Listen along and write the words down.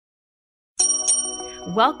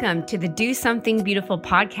Welcome to the Do Something Beautiful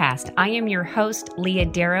podcast. I am your host, Leah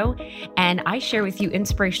Darrow, and I share with you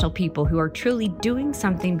inspirational people who are truly doing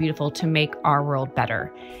something beautiful to make our world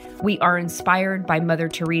better. We are inspired by Mother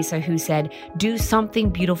Teresa, who said, do something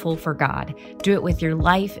beautiful for God. Do it with your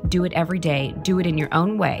life, do it every day, do it in your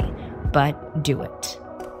own way, but do it.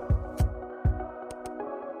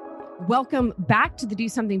 Welcome back to the Do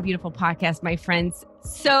Something Beautiful podcast, my friends.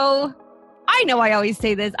 So I know I always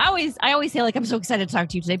say this. I always say like, I'm so excited to talk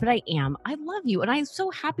to you today, but I am. I love you. And I'm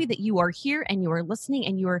so happy that you are here and you are listening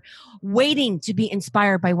and you are waiting to be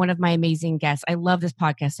inspired by one of my amazing guests. I love this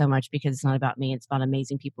podcast so much because it's not about me. It's about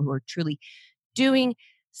amazing people who are truly doing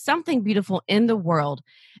something beautiful in the world.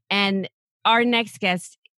 And our next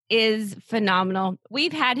guest is phenomenal.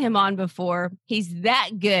 We've had him on before. He's that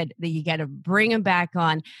good that you got to bring him back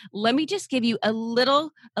on. Let me just give you a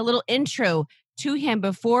little intro to him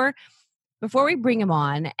before we bring him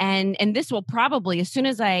on. And this will probably, as soon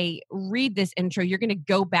as I read this intro, you're going to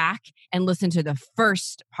go back and listen to the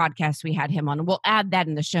first podcast we had him on. And we'll add that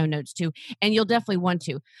in the show notes too. And you'll definitely want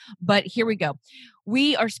to. But here we go.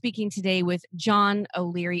 We are speaking today with John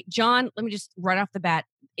O'Leary. John, let me just right off the bat,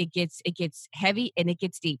 it gets heavy and it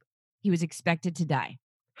gets deep. He was expected to die.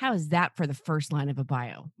 How is that for the first line of a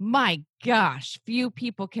bio? My gosh, few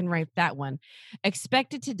people can write that one.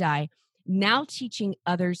 Expected to die. Now teaching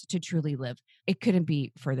others to truly live. It couldn't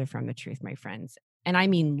be further from the truth, my friends. And I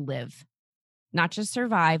mean live. Not just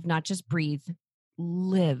survive, not just breathe.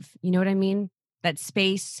 Live. You know what I mean? That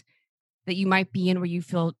space that you might be in where you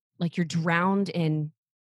feel like you're drowned in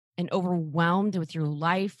and overwhelmed with your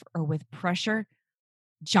life or with pressure.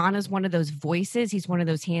 John is one of those voices. He's one of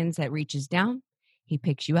those hands that reaches down. He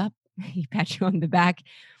picks you up. He pats you on the back.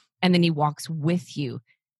 And then he walks with you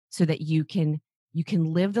so that you can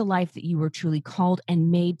live the life that you were truly called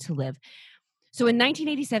and made to live. So in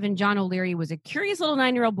 1987, John O'Leary was a curious little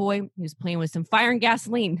 9-year-old boy. He was playing with some fire and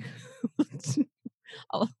gasoline. Let's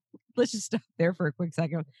just stop there for a quick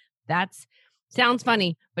second. That sounds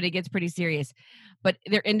funny, but it gets pretty serious. But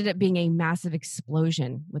there ended up being a massive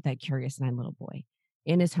explosion with that curious 9-year-old boy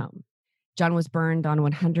in his home. John was burned on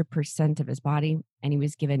 100% of his body, and he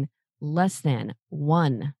was given less than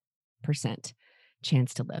 1%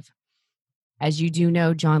 chance to live. As you do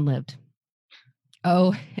know, John lived.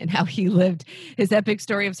 Oh, and how he lived. His epic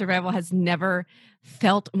story of survival has never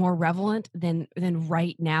felt more relevant than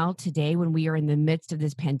right now today when we are in the midst of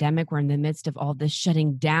this pandemic. We're in the midst of all this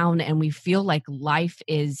shutting down and we feel like life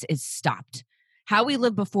is stopped. How we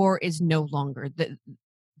lived before is no longer.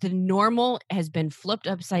 The normal has been flipped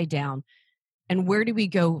upside down. And where do we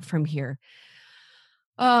go from here?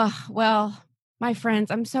 Well, my friends,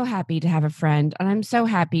 I'm so happy to have a friend, and I'm so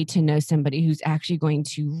happy to know somebody who's actually going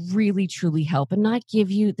to really, truly help and not give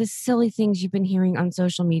you the silly things you've been hearing on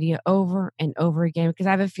social media over and over again, because I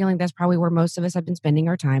have a feeling that's probably where most of us have been spending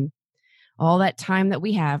our time, all that time that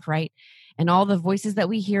we have, right? And all the voices that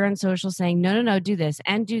we hear on social saying, no, do this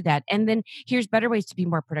and do that. And then here's better ways to be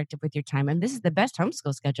more productive with your time. And this is the best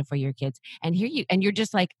homeschool schedule for your kids. And you're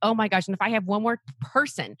just like, oh my gosh. And if I have one more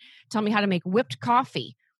person tell me how to make whipped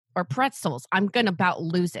coffee or pretzels, I'm going to about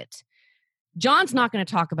lose it. John's not going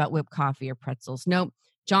to talk about whipped coffee or pretzels. No,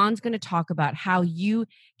 John's going to talk about how you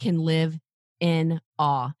can live in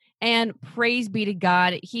awe. And praise be to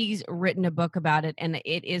God, he's written a book about it, and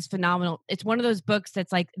it is phenomenal. It's one of those books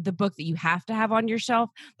that's like the book that you have to have on your shelf.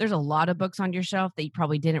 There's a lot of books on your shelf that you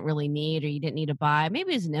probably didn't really need or you didn't need to buy.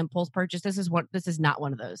 Maybe it's an impulse purchase. This is not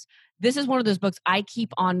one of those. This is one of those books I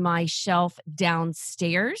keep on my shelf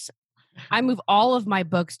downstairs. I move all of my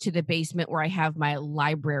books to the basement where I have my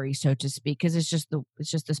library, so to speak, because it's just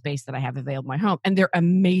the space that I have available in my home. And they're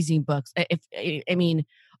amazing books.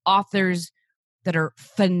 Authors that are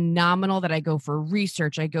phenomenal, that I go for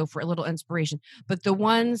research, I go for a little inspiration. But the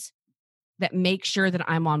ones that make sure that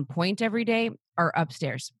I'm on point every day are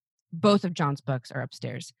upstairs. Both of John's books are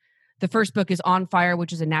upstairs. The first book is On Fire,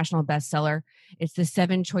 which is a national bestseller. It's the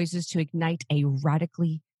 7 choices to ignite a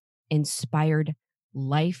radically inspired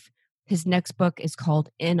life. His next book is called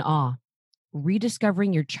In Awe,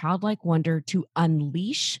 Rediscovering Your Childlike Wonder to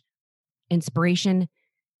Unleash Inspiration,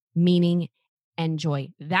 Meaning, and Joy.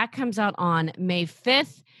 That comes out on May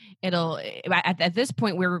 5th. At this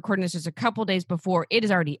point, we're recording this just a couple days before. It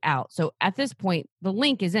is already out. So at this point, the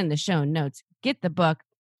link is in the show notes. Get the book.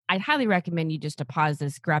 I'd highly recommend you just to pause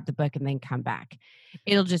this, grab the book, and then come back.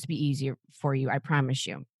 It'll just be easier for you. I promise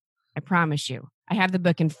you. I have the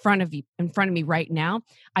book in front of me right now.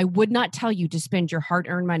 I would not tell you to spend your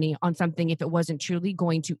hard-earned money on something if it wasn't truly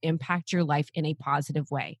going to impact your life in a positive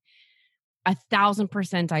way.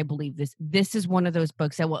 1,000% I believe this. This is one of those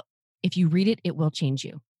books that will, if you read it, it will change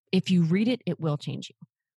you. If you read it, it will change you.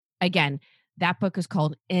 Again, that book is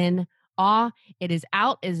called In Awe. It is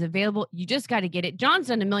out, it is available. You just got to get it. John's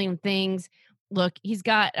done a million things. Look, he's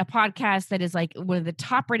got a podcast that is like one of the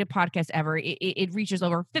top rated podcasts ever. It reaches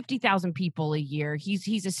over 50,000 people a year.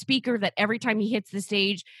 He's a speaker that every time he hits the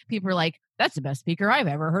stage, people are like, that's the best speaker I've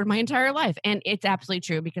ever heard my entire life. And it's absolutely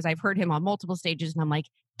true because I've heard him on multiple stages and I'm like,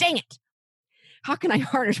 dang it. How can I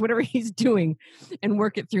harness whatever he's doing and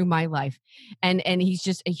work it through my life? And he's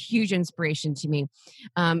just a huge inspiration to me.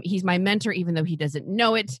 He's my mentor, even though he doesn't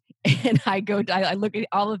know it. And I look at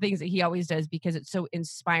all the things that he always does because it's so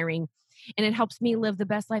inspiring and it helps me live the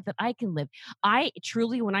best life that I can live. I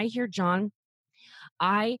truly, when I hear John,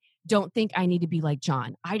 I don't think I need to be like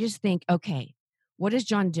John. I just think, okay, what is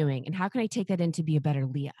John doing? And how can I take that in to be a better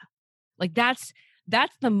Leah? Like that's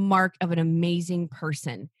the mark of an amazing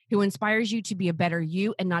person who inspires you to be a better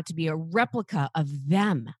you and not to be a replica of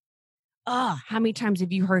them. How many times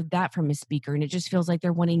have you heard that from a speaker? And it just feels like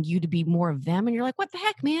they're wanting you to be more of them. And you're like, what the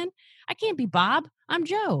heck, man? I can't be Bob. I'm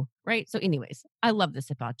Joe. Right. So anyways, I love this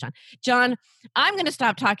about John. John, I'm going to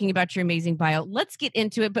stop talking about your amazing bio. Let's get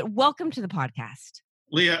into it. But welcome to the podcast.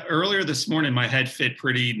 Leah, earlier this morning, my head fit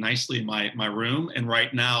pretty nicely in my room. And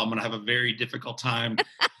right now I'm going to have a very difficult time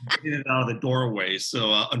getting it out of the doorway.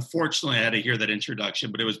 So unfortunately, I had to hear that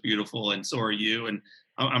introduction, but it was beautiful. And so are you. And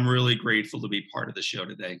I'm really grateful to be part of the show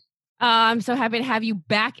today. I'm so happy to have you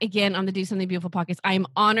back again on the Do Something Beautiful podcast. I'm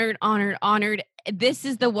honored. This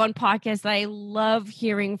is the one podcast that I love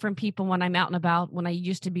hearing from people when I'm out and about, when I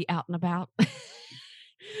used to be out and about,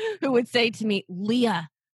 who would say to me, Leah,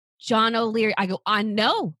 John O'Leary. I go, I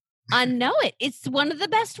know it. It's one of the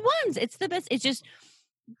best ones. It's the best. It's just,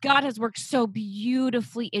 God has worked so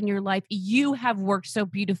beautifully in your life. You have worked so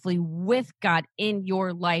beautifully with God in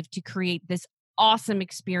your life to create this awesome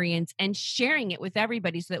experience and sharing it with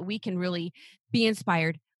everybody so that we can really be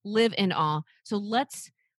inspired, live in awe. So let's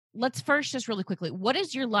first just really quickly, what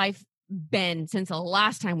has your life been since the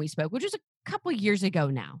last time we spoke, which was a couple years ago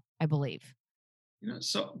now, I believe?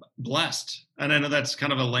 So blessed. And I know that's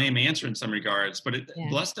kind of a lame answer in some regards, but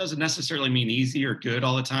blessed doesn't necessarily mean easy or good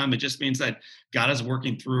all the time. It just means that God is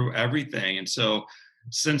working through everything. And so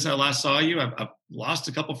since I last saw you, I've lost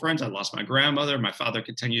a couple friends. I lost my grandmother. My father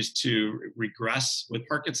continues to regress with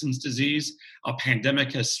Parkinson's disease. A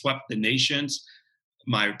pandemic has swept the nations.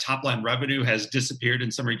 My top line revenue has disappeared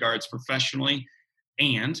in some regards professionally.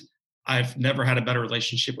 And I've never had a better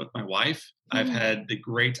relationship with my wife. I've had the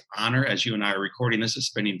great honor, as you and I are recording this, of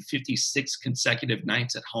spending 56 consecutive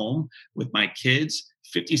nights at home with my kids,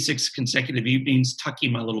 56 consecutive evenings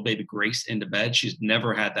tucking my little baby Grace into bed. She's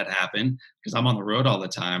never had that happen because I'm on the road all the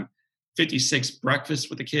time. 56 breakfasts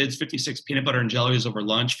with the kids, 56 peanut butter and jellies over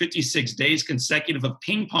lunch, 56 days consecutive of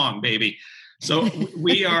ping pong, baby. So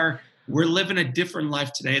we're living a different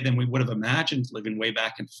life today than we would have imagined living way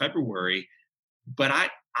back in February. But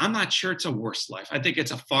I'm not sure it's a worse life. I think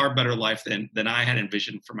it's a far better life than I had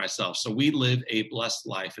envisioned for myself. So we live a blessed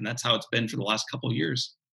life, and that's how it's been for the last couple of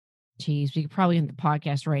years. Geez, we could probably end the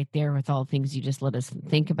podcast right there with all the things you just let us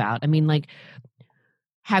think about. I mean, like,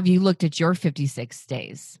 have you looked at your 56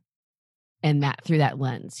 days and that through that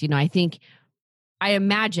lens? I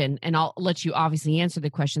imagine, and I'll let you obviously answer the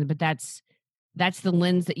question, but that's the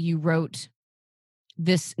lens that you wrote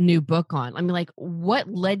this new book on. I mean, like,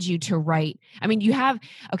 what led you to write? I mean,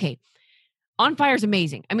 On Fire is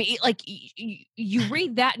amazing. I mean, like, you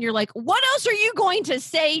read that and you're like, what else are you going to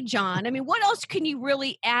say, John? I mean, what else can you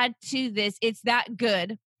really add to this? It's that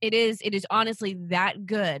good. It is honestly that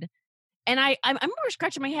good. And I remember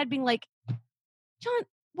scratching my head being like, John,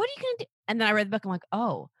 what are you going to do? And then I read the book. I'm like,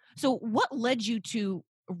 oh, so what led you to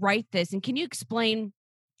write this? And can you explain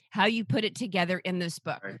how you put it together in this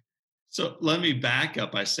book? Right. So let me back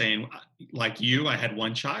up by saying, like you, I had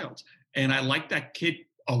one child and I liked that kid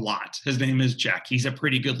a lot. His name is Jack. He's a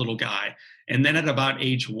pretty good little guy. And then at about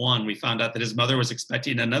age 1, we found out that his mother was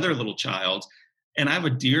expecting another little child. And I have a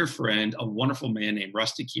dear friend, a wonderful man named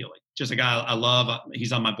Rusty Keeley, just a guy I love.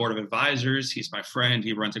 He's on my board of advisors. He's my friend.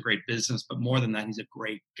 He runs a great business. But more than that, he's a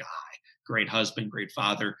great guy, great husband, great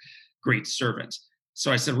father, great servant. So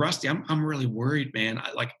I said, Rusty, I'm really worried, man.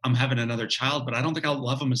 I'm having another child, but I don't think I'll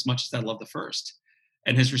love him as much as I love the first.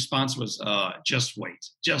 And his response was, just wait.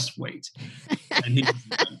 And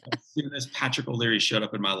as soon as Patrick O'Leary showed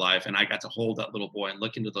up in my life and I got to hold that little boy and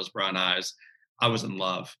look into those brown eyes, I was in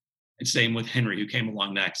love. And same with Henry, who came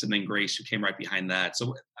along next, and then Grace, who came right behind that.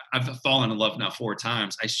 So I've fallen in love now 4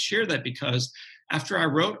 times. I share that because after I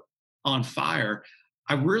wrote On Fire,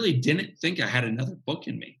 I really didn't think I had another book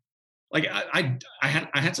in me. like I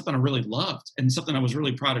had something I really loved and something I was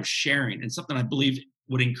really proud of sharing and something I believe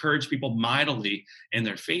would encourage people mightily in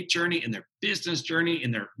their faith journey, in their business journey,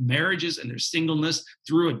 in their marriages, and their singleness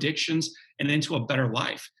through addictions and into a better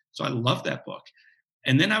life. So I love that book.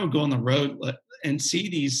 And then I would go on the road and see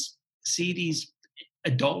these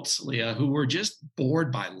adults, Leah, who were just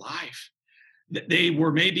bored by life. They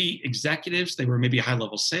were maybe executives, they were maybe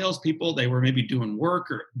high-level salespeople, they were maybe doing work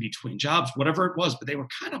or between jobs, whatever it was, but they were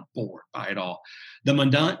kind of bored by it all. The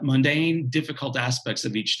mundane, difficult aspects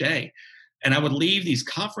of each day. And I would leave these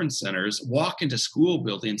conference centers, walk into school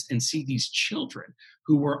buildings, and see these children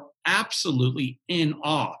who were absolutely in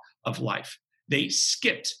awe of life. They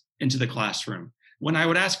skipped into the classroom. When I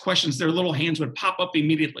would ask questions, their little hands would pop up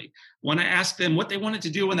immediately. When I asked them what they wanted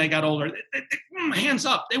to do when they got older, hands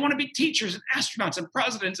up. They want to be teachers and astronauts and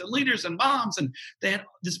presidents and leaders and moms. And they had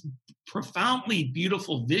this profoundly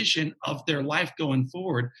beautiful vision of their life going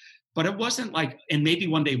forward. But it wasn't like, and maybe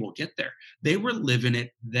one day we'll get there. They were living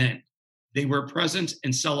it then. They were present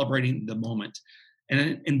and celebrating the moment.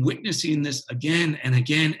 And witnessing this again and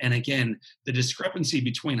again and again, the discrepancy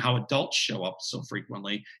between how adults show up so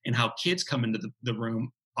frequently and how kids come into the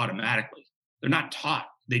room automatically. They're not taught.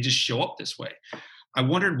 They just show up this way. I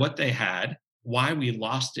wondered what they had, why we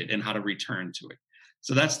lost it, and how to return to it.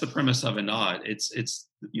 So that's the premise of Anod. It's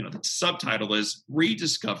the subtitle is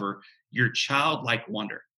Rediscover Your Childlike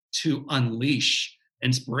Wonder to Unleash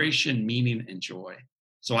Inspiration, Meaning, and Joy.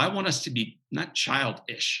 So I want us to be not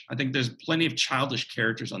childish. I think there's plenty of childish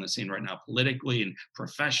characters on the scene right now, politically and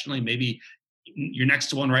professionally. Maybe you're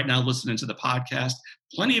next to one right now listening to the podcast.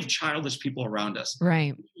 Plenty of childish people around us.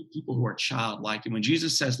 Right. People who are childlike. And when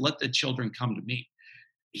Jesus says, let the children come to me,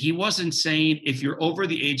 he wasn't saying, if you're over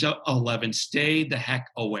the age of 11, stay the heck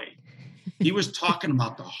away. He was talking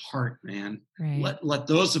about the heart, man. Right. Let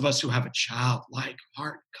those of us who have a childlike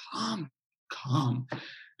heart come.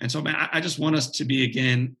 And so, man, I just want us to be,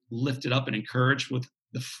 again, lifted up and encouraged with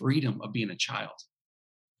the freedom of being a child.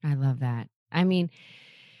 I love that. I mean,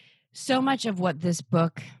 so much of what this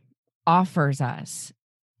book offers us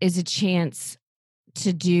is a chance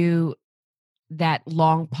to do that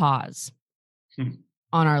long pause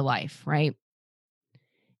on our life, right?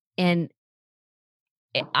 And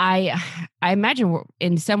I imagine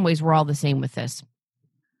in some ways we're all the same with this.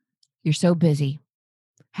 You're so busy.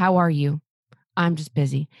 How are you? I'm just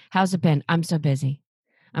busy. How's it been? I'm so busy.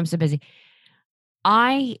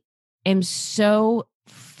 I am so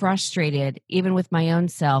frustrated, even with my own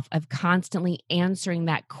self, of constantly answering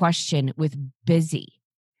that question with busy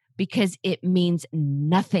because it means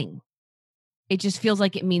nothing. It just feels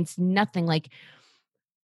like it means nothing. Like,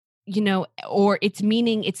 or it's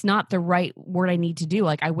meaning it's not the right word I need to do.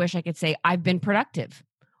 Like, I wish I could say I've been productive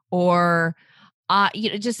or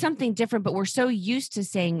just something different, but we're so used to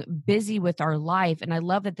saying busy with our life. And I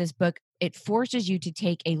love that this book, it forces you to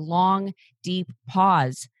take a long, deep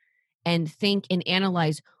pause and think and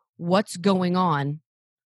analyze what's going on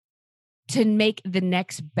to make the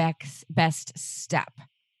next best step.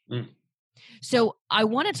 So I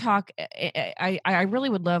want to talk, I really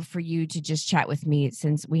would love for you to just chat with me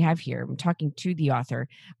since we have here, I'm talking to the author.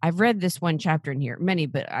 I've read this one chapter in here, many,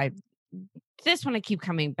 but this one I keep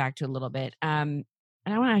coming back to a little bit. And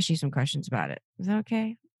I want to ask you some questions about it. Is that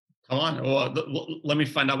okay? Come on. Well, let me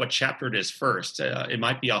find out what chapter it is first. It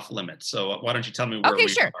might be off limits. So why don't you tell me where we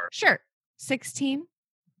are? Sure. 16.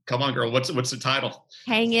 Come on, girl. What's the title?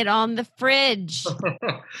 Hang It on the Fridge.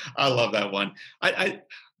 I love that one.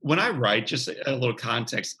 When I write, just a little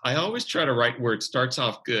context, I always try to write where it starts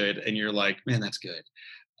off good and you're like, man, that's good.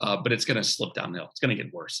 But it's going to slip downhill. It's going to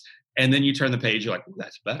get worse. And then you turn the page, you're like, well,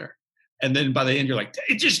 that's better. And then by the end, you're like,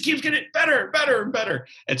 it just keeps getting better and better.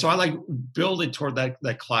 And so I like build it toward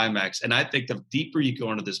that climax. And I think the deeper you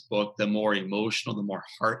go into this book, the more emotional, the more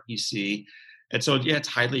heart you see. And so, yeah, it's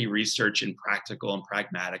highly research and practical and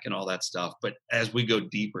pragmatic and all that stuff. But as we go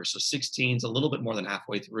deeper, so 16 is a little bit more than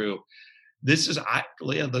halfway through. This is,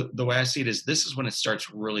 Leah, the way I see it is this is when it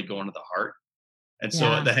starts really going to the heart. And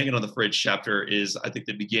so the Hanging on the Fridge chapter is, I think,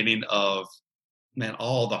 the beginning of, man,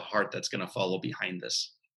 all the heart that's going to follow behind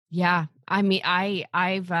this. Yeah. I mean,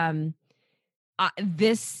 I've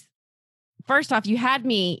this, first off, you had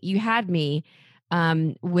me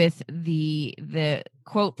with the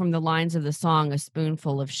quote from the lines of the song, A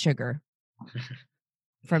Spoonful of Sugar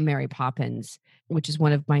from Mary Poppins, which is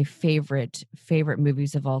one of my favorite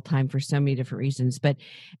movies of all time for so many different reasons. But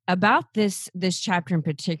about this chapter in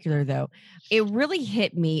particular, though, it really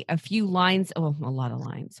hit me a few lines. Oh, a lot of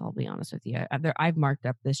lines. I'll be honest with you. I've marked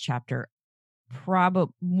up this chapter probably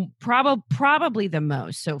the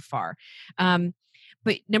most so far.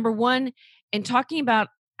 But number one, in talking about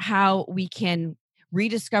how we can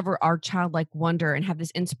rediscover our childlike wonder and have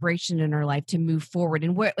this inspiration in our life to move forward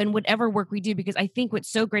and whatever work we do. Because I think what's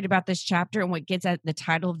so great about this chapter and what gets at the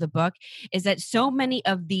title of the book is that so many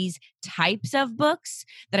of these types of books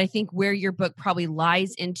that I think where your book probably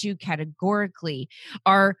lies into categorically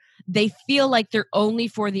are, they feel like they're only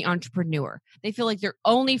for the entrepreneur. They feel like they're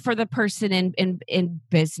only for the person in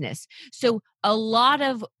business. So a lot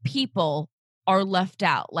of people are left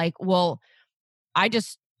out. Like, well,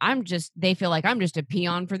 they feel like I'm just a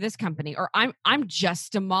peon for this company, or I'm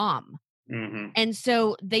just a mom. Mm-hmm. And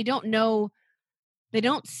so they don't know, they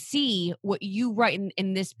don't see what you write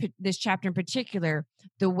in this chapter in particular,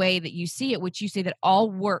 the way that you see it, which you say that all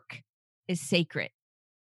work is sacred.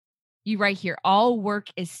 You write here, all work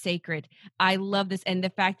is sacred. I love this. And the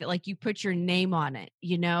fact that like you put your name on it,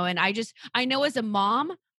 and I know as a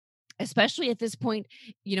mom, especially at this point,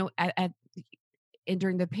 and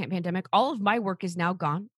during the pandemic, all of my work is now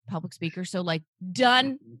gone, public speaker. So like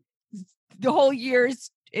done, the whole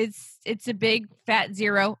year's it's a big fat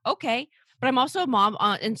zero. Okay. But I'm also a mom.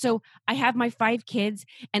 And so I have my 5 kids,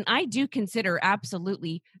 and I do consider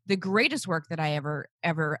absolutely the greatest work that I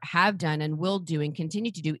ever have done and will do and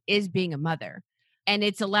continue to do is being a mother. And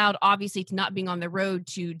it's allowed, obviously, to not being on the road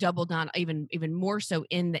to double down even more so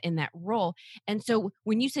in that role. And so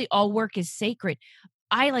when you say all work is sacred,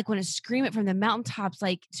 I like want to scream it from the mountaintops,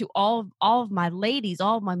 like to all of my ladies,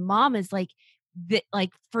 all of my mamas, like that,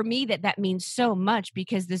 like for me, that means so much,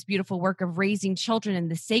 because this beautiful work of raising children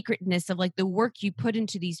and the sacredness of like the work you put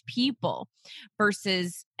into these people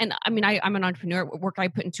versus, and I mean, I'm an entrepreneur, work I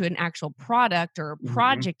put into an actual product or a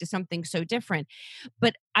project is something so different.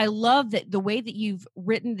 But I love that the way that you've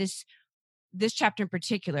written this chapter in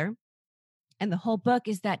particular, and the whole book,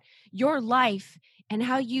 is that your life and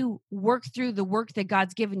how you work through the work that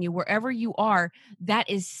God's given you, wherever you are, that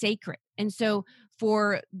is sacred. And so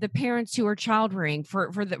for the parents who are child rearing, for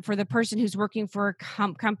the person who's working for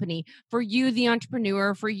a company, for you, the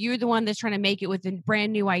entrepreneur, for you, the one that's trying to make it with a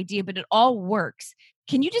brand new idea, but it all works.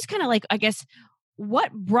 Can you just kind of like, I guess,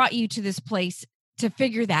 what brought you to this place to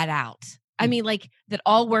figure that out? I mean, like that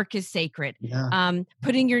all work is sacred,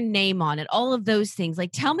 putting your name on it, all of those things.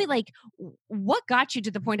 Like, tell me, like, what got you to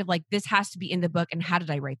the point of like, this has to be in the book, and how did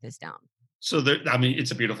I write this down? So it's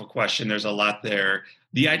a beautiful question. There's a lot there.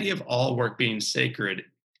 The idea of all work being sacred,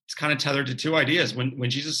 it's kind of tethered to 2 ideas. When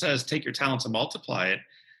Jesus says, take your talents and multiply it,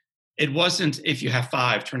 it wasn't if you have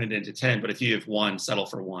 5, turn it into 10, but if you have 1, settle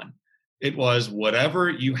for 1. It was whatever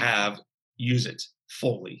you have, use it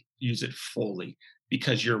fully,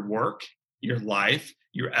 because your work, your life,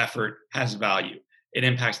 your effort has value. It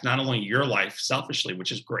impacts not only your life selfishly,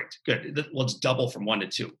 which is great, good. Let's double from 1 to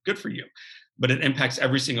 2. Good for you. But it impacts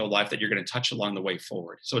every single life that you're going to touch along the way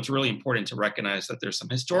forward. So it's really important to recognize that there's some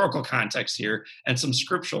historical context here and some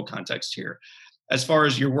scriptural context here. As far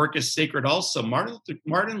as your work is sacred also,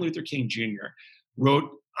 Martin Luther King Jr. wrote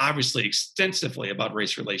obviously extensively about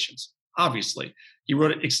race relations. Obviously, he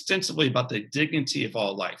wrote it extensively about the dignity of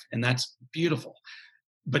all life, and that's beautiful.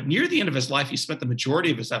 But near the end of his life, he spent the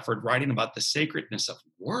majority of his effort writing about the sacredness of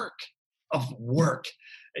work.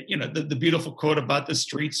 The beautiful quote about the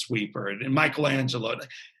street sweeper and Michelangelo.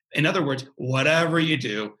 In other words, whatever you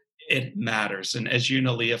do, it matters. And as you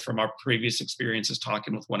know, Leah, from our previous experiences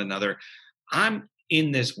talking with one another, I'm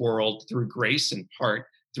in this world through grace in part,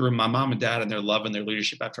 through my mom and dad and their love and their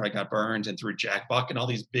leadership after I got burned, and through Jack Buck and all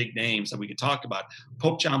these big names that we could talk about.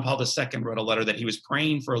 Pope John Paul II wrote a letter that he was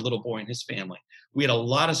praying for a little boy and his family. We had a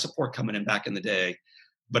lot of support coming in back in the day.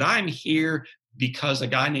 But I'm here because a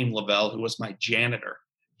guy named Lavelle, who was my janitor,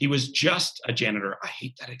 he was just a janitor. I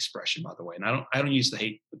hate that expression, by the way. And I don't use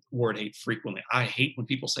the word hate frequently. I hate when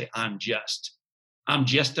people say I'm just a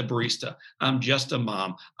barista. I'm just a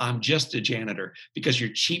mom. I'm just a janitor, because you're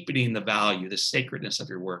cheapening the value, the sacredness of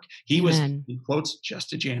your work. He was, in quotes,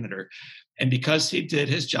 just a janitor. And because he did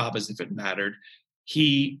his job as if it mattered,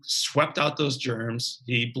 he swept out those germs.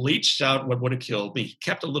 He bleached out what would have killed me. He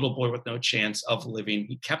kept a little boy with no chance of living.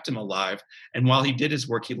 He kept him alive. And while he did his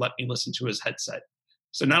work, he let me listen to his headset.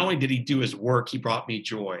 So not only did he do his work, he brought me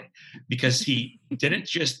joy, because he didn't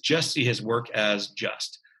just see his work as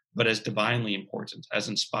just, but as divinely important, as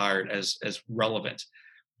inspired, as relevant.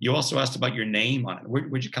 You also asked about your name on it.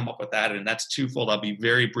 Where'd you come up with that? And that's twofold. I'll be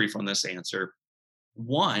very brief on this answer.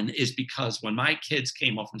 One is because when my kids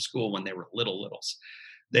came home from school when they were littles,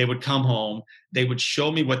 they would come home, they would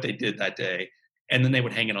show me what they did that day, and then they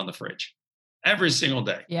would hang it on the fridge every single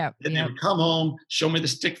day. Yeah. Then they would come home, show me the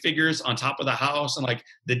stick figures on top of the house, and like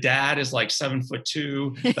the dad is like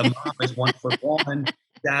 7'2", the mom is 1'1",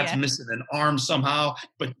 dad's missing an arm somehow,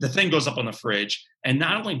 but the thing goes up on the fridge. And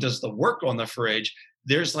not only does the work go on the fridge,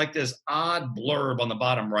 there's like this odd blurb on the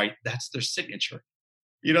bottom right. That's their signature.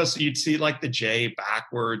 So you'd see like the J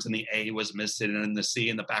backwards and the A was missing and the C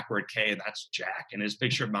and the backward K, and that's Jack. And his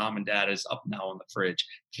picture of mom and dad is up now on the fridge.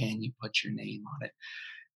 Can you put your name on it?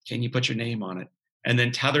 Can you put your name on it? And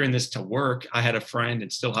then tethering this to work, I had a friend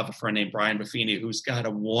and still have a friend named Brian Buffini, who's got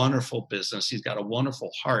a wonderful business. He's got a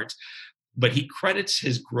wonderful heart, but he credits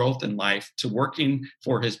his growth in life to working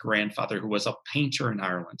for his grandfather, who was a painter in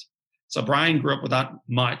Ireland. So Brian grew up without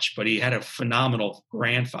much, but he had a phenomenal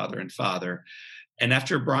grandfather and father. And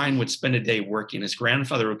after Brian would spend a day working, his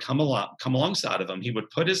grandfather would come alongside of him. He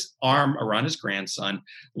would put his arm around his grandson,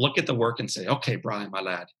 look at the work and say, okay, Brian, my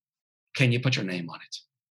lad, can you put your name on it?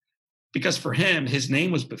 Because for him, his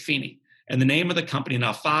name was Buffini. And the name of the company,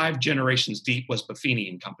 now 5 generations deep, was Buffini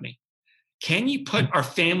and Company. Can you put our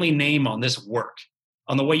family name on this work?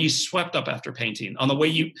 On the way you swept up after painting, on the way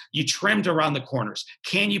you trimmed around the corners?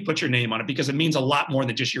 Can you put your name on it? Because it means a lot more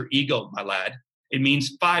than just your ego, my lad. It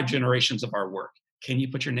means 5 generations of our work. Can you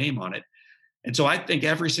put your name on it? And so I think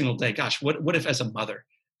every single day, gosh, what if as a mother,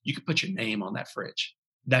 you could put your name on that fridge,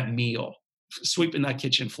 that meal, sweeping that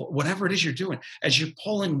kitchen floor, whatever it is you're doing, as you're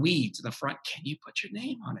pulling weeds in the front, can you put your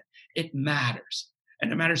name on it? It matters.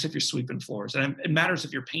 And it matters if you're sweeping floors, and it matters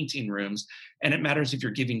if you're painting rooms, and it matters if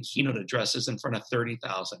you're giving keynote addresses in front of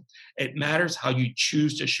 30,000. It matters how you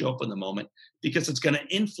choose to show up in the moment, because it's going to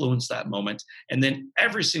influence that moment and then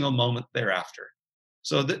every single moment thereafter.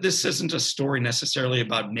 So this isn't a story necessarily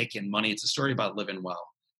about making money. It's a story about living well.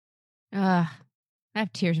 I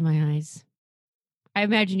have tears in my eyes. I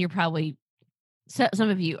imagine you're probably, some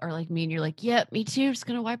of you are like me and you're like, yep, me too. Just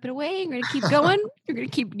going to wipe it away. You're going to keep going. You're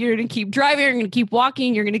going to keep driving. You're going to keep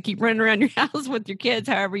walking. You're going to keep running around your house with your kids,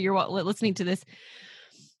 however you're listening to this.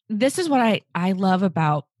 This is what I love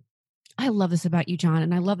this about you, John.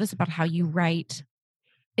 And I love this about how you write,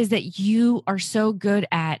 is that you are so good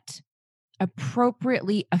at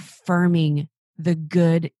appropriately affirming the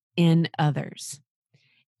good in others.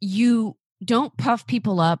 You don't puff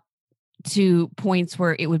people up to points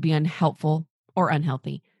where it would be unhelpful or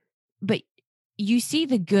unhealthy, but you see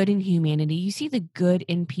the good in humanity, you see the good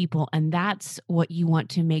in people, and that's what you want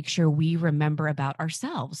to make sure we remember about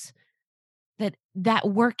ourselves. That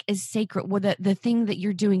work is sacred. Well, the thing that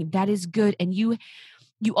you're doing, that is good, and you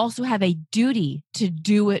also have a duty to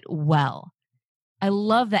do it well. I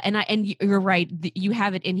love that. And you're right. You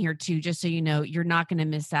have it in here too, just so you know, you're not going to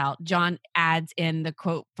miss out. John adds in the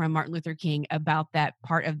quote from Martin Luther King about that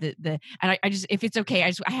part of and I just, if it's okay,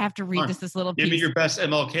 I have to read this little piece. Give me your best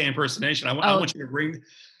MLK impersonation. I want you to bring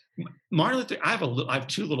Martin Luther. I have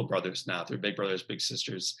 2 little brothers now. They're big brothers, big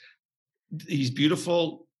sisters. These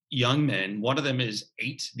beautiful young men. One of them is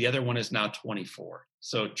 8. The other one is now 24.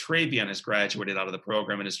 So Travion has graduated out of the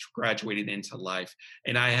program and is graduating into life.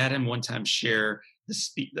 And I had him one time share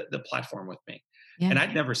the platform with me. Yeah. And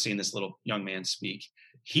I'd never seen this little young man speak.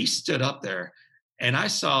 He stood up there and I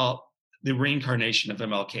saw the reincarnation of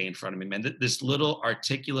MLK in front of me, man. This little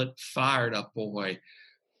articulate, fired up boy.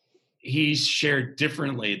 He's shared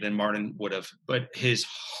differently than Martin would have, but his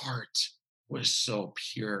heart was so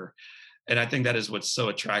pure. And I think that is what's so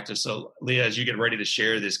attractive. So, Leah, as you get ready to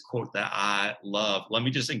share this quote that I love, let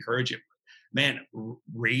me just encourage you, man,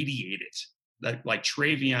 radiate it. Like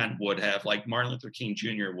Travion would have, like Martin Luther King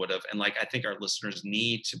Jr. would have. And like, I think our listeners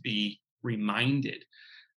need to be reminded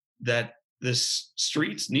that the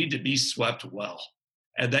streets need to be swept well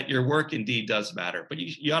and that your work indeed does matter. But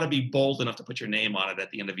you ought to be bold enough to put your name on it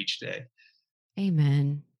at the end of each day.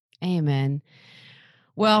 Amen. Amen.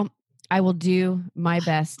 Well, I will do my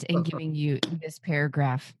best in giving you this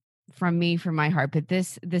paragraph from me, from my heart. But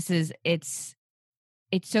it's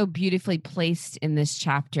so beautifully placed in this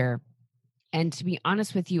chapter. And to be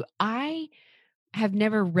honest with you, I have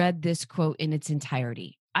never read this quote in its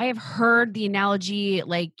entirety. I have heard the analogy,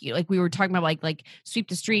 like we were talking about, like sweep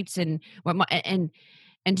the streets and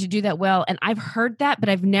to do that well. And I've heard that, but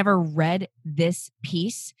I've never read this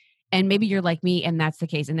piece. And maybe you're like me, and that's the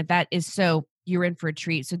case. And if that is so, you're in for a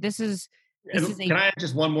treat. So can I add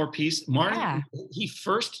just one more piece? Martin, he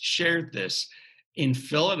first shared this in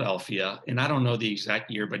Philadelphia, and I don't know the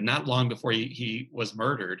exact year, but not long before he was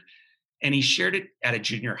murdered. And he shared it at a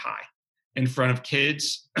junior high in front of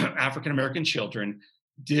kids, African-American children,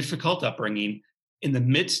 difficult upbringing, in the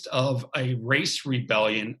midst of a race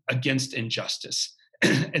rebellion against injustice.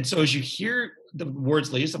 And so as you hear the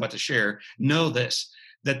words Leah's about to share, know this,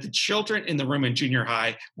 that the children in the room in junior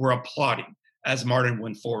high were applauding as Martin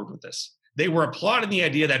went forward with this. They were applauding the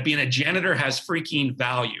idea that being a janitor has freaking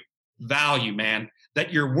value, man,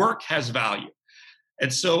 that your work has value.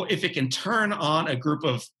 And so if it can turn on a group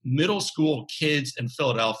of middle school kids in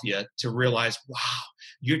Philadelphia to realize, wow,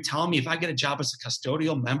 You're telling me if I get a job as a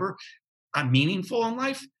custodial member, I'm meaningful in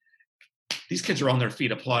life? These kids are on their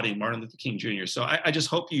feet applauding Martin Luther King Jr. So I just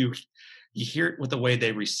hope you hear it with the way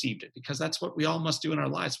they received it, because that's what we all must do in our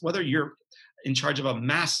lives. Whether you're in charge of a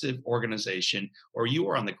massive organization or you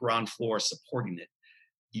are on the ground floor supporting it,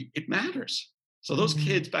 it matters. So those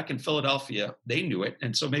kids back in Philadelphia, they knew it.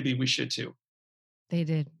 And so maybe we should too. They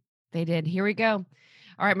did. They did. Here we go.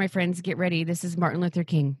 All right, my friends, get ready. This is Martin Luther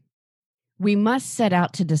King. We must set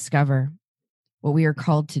out to discover what we are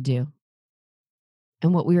called to do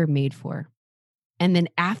and what we were made for. And then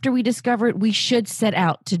after we discover it, we should set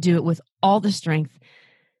out to do it with all the strength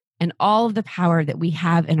and all of the power that we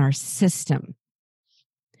have in our system.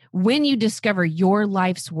 When you discover your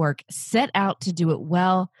life's work, set out to do it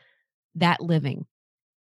well, that living.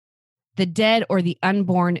 The dead or the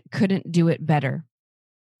unborn couldn't do it better.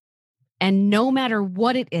 And no matter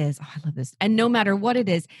what it is, I love this. And no matter what it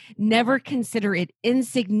is, never consider it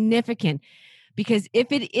insignificant, because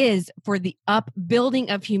if it is for the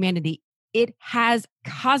upbuilding of humanity, it has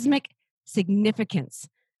cosmic significance.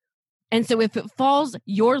 And so if it falls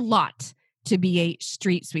your lot to be a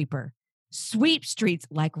street sweeper, sweep streets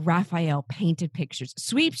like Raphael painted pictures,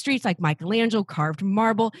 sweep streets like Michelangelo carved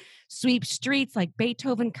marble, sweep streets like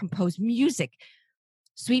Beethoven composed music,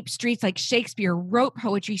 sweep streets like Shakespeare wrote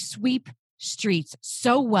poetry, sweep streets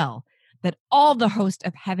so well that all the host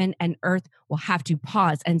of heaven and earth will have to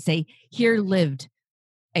pause and say, here lived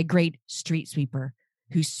a great street sweeper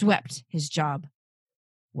who swept his job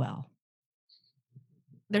well.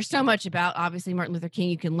 There's so much about, obviously, Martin Luther King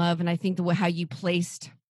you can love. And I think how you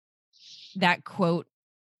placed that quote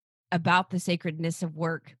about the sacredness of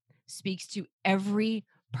work speaks to every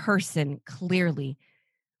person clearly,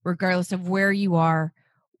 regardless of where you are,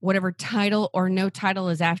 whatever title or no title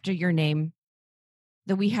is after your name,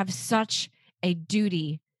 that we have such a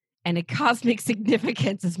duty and a cosmic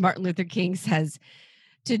significance, as Martin Luther King says,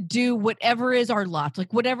 to do whatever is our lot,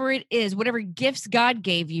 like whatever it is, whatever gifts God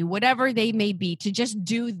gave you, whatever they may be, to just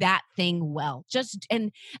do that thing well, just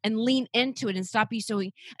and lean into it and stop you. So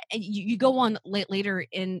you go on later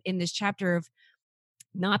in this chapter of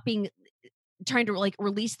not being, trying to like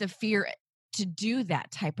release the fear to do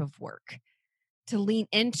that type of work, to lean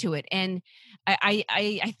into it. And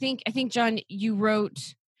I think, John, you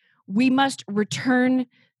wrote, we must return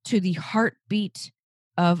to the heartbeat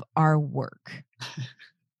of our work.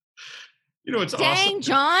 It's Dang, awesome.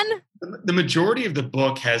 John. The majority of the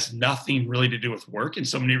book has nothing really to do with work in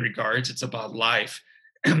so many regards. It's about life.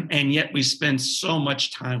 And yet we spend so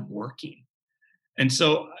much time working. And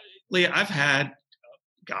so, Leah, I've had,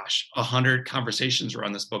 100 conversations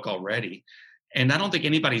around this book already. And I don't think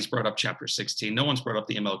anybody's brought up chapter 16. No one's brought up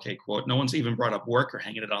the MLK quote. No one's even brought up work or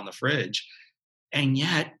hanging it on the fridge. And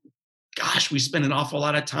yet, we spend an awful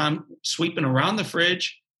lot of time sweeping around the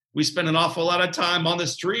fridge. We spend an awful lot of time on the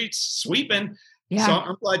streets sweeping. Yeah. So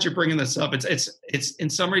I'm glad you're bringing this up. It's in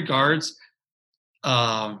some regards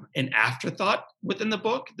an afterthought within the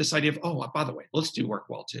book, this idea of, by the way, let's do work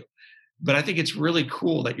well too. But I think it's really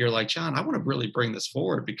cool that you're like, John, I want to really bring this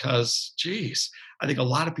forward because, I think a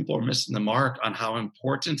lot of people are missing the mark on how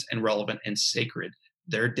important and relevant and sacred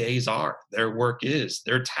their days are, their work is,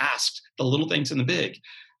 their tasks, the little things and the big,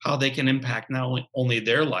 how they can impact not only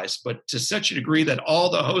their lives, but to such a degree that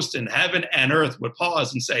all the hosts in heaven and earth would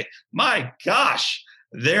pause and say, my gosh,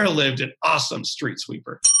 there lived an awesome street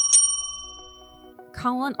sweeper.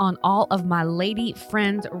 Calling on all of my lady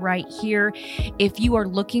friends right here. If you are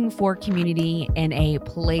looking for community in a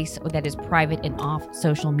place that is private and off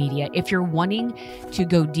social media, if you're wanting to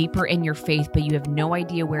go deeper in your faith, but you have no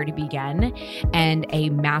idea where to begin, and a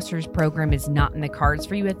master's program is not in the cards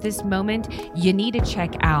for you at this moment, you need to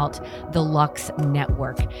check out the Lux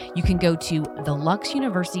Network. You can go to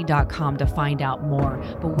theluxuniversity.com to find out more,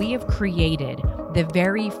 but we have created the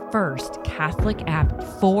very first Catholic app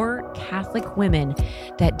for Catholic women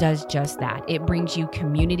that does just that. It brings you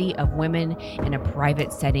community of women in a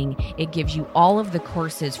private setting. It gives you all of the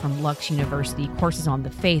courses from Lux University, courses on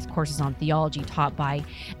the faith, courses on theology taught by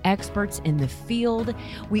experts in the field.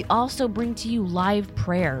 We also bring to you live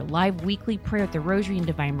prayer, live weekly prayer at the Rosary and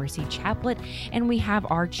Divine Mercy Chaplet. And we have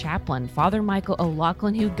our chaplain, Father Michael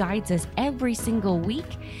O'Loughlin, who guides us every single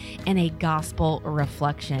week in a gospel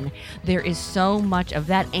reflection. There is so much of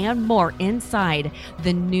that and more inside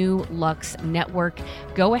the new Lux Network.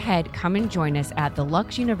 Go ahead, come and join us at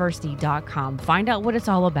theluxuniversity.com. Find out what it's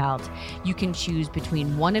all about. You can choose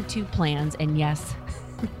between one of two plans, and yes,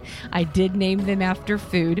 I did name them after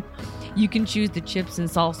food. You can choose the chips and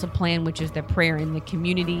salsa plan, which is the prayer in the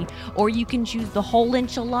community, or you can choose the whole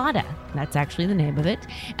enchilada. That's actually the name of it.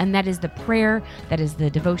 And that is the prayer, that is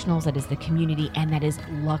the devotionals, that is the community, and that is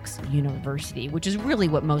Lux University, which is really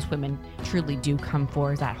what most women truly do come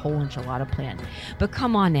for, is that whole enchilada plan. But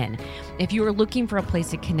come on in. If you are looking for a place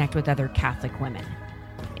to connect with other Catholic women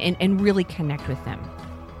and really connect with them,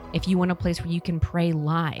 if you want a place where you can pray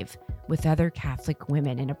live with other Catholic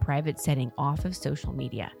women in a private setting off of social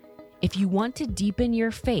media, if you want to deepen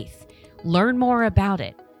your faith, learn more about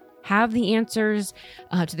it, have the answers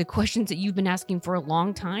to the questions that you've been asking for a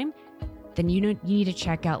long time, then you need to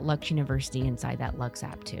check out Lux University inside that Lux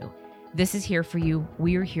app too. This is here for you.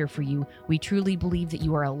 We are here for you. We truly believe that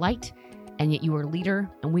you are a light and yet you are a leader,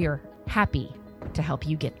 and we are happy to help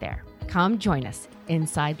you get there. Come join us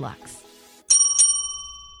inside Lux.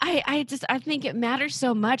 I think it matters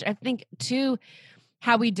so much. I think too,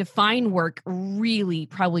 how we define work really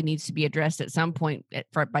probably needs to be addressed at some point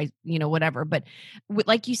by whatever. But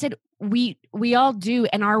like you said, we all do,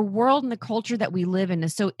 and our world and the culture that we live in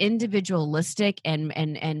is so individualistic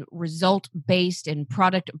and result based and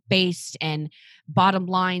product based and bottom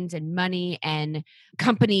lines and money and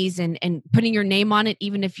companies and putting your name on it,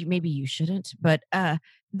 even if maybe you shouldn't. But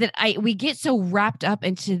we get so wrapped up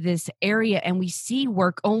into this area, and we see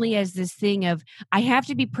work only as this thing of, I have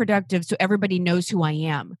to be productive so everybody knows who I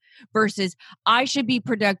am, versus I should be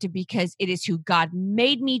productive because it is who God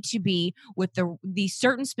made me to be, with the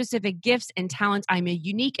certain specific gifts and talents. I'm a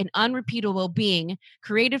unique and unrepeatable being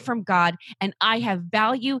created from God, and I have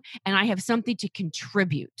value and I have something to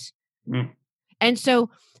contribute. And so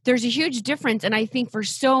there's a huge difference. And I think for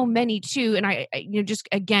so many too, and I just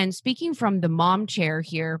again, speaking from the mom chair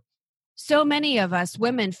here, so many of us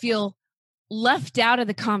women feel left out of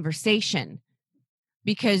the conversation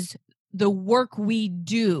because the work we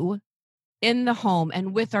do in the home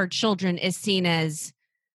and with our children is seen as,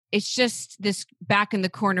 it's just this back in the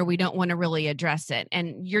corner. We don't want to really address it.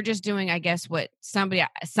 And you're just doing, I guess, what somebody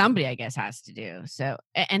I guess has to do. So,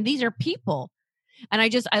 and these are people. And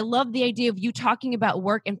I love the idea of you talking about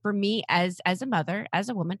work. And for me, as a mother, as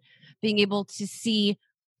a woman, being able to see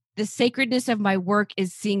the sacredness of my work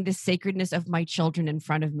is seeing the sacredness of my children in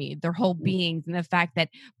front of me, their whole beings, and the fact that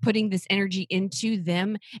putting this energy into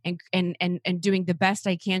them and doing the best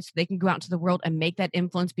I can so they can go out into the world and make that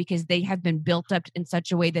influence, because they have been built up in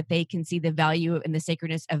such a way that they can see the value and the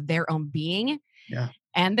sacredness of their own being. Yeah.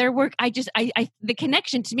 And their work, the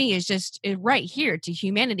connection to me is just right here to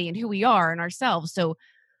humanity and who we are and ourselves. So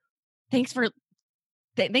thanks for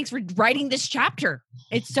writing this chapter.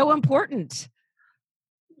 It's so important.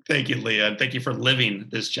 Thank you, Leah. Thank you for living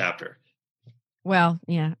this chapter. Well,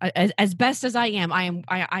 yeah, as best as I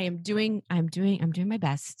am doing my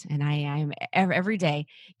best, and I am every day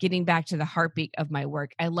getting back to the heartbeat of my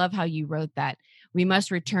work. I love how you wrote that. We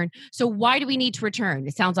must return. So why do we need to return?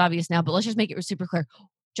 It sounds obvious now, but let's just make it super clear.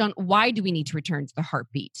 John, why do we need to return to the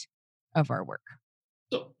heartbeat of our work?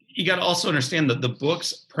 So you got to also understand that the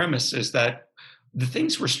book's premise is that the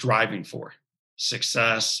things we're striving for,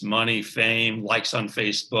 success, money, fame, likes on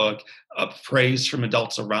Facebook, praise from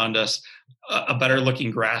adults around us, a better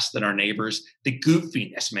looking grass than our neighbors, the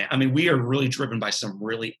goofiness, man. I mean, we are really driven by some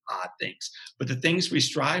really odd things, but the things we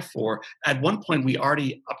strive for, at one point we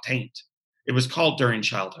already obtained. It was called during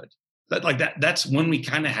childhood. That's when we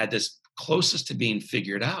kind of had this closest to being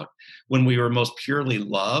figured out, when we were most purely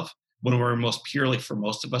love, when we were most purely, for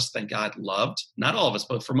most of us, thank God, loved. Not all of us,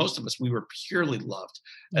 but for most of us, we were purely loved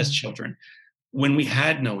as children. When we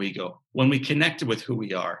had no ego, when we connected with who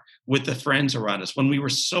we are, with the friends around us, when we were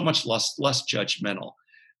so much less judgmental,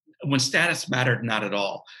 when status mattered not at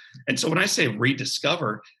all. And so when I say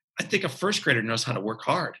rediscover, I think a first grader knows how to work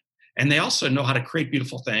hard. And they also know how to create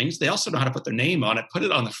beautiful things. They also know how to put their name on it, put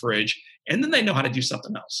it on the fridge, and then they know how to do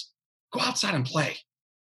something else. Go outside and play.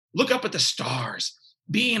 Look up at the stars.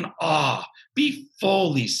 Be in awe. Be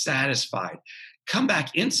fully satisfied. Come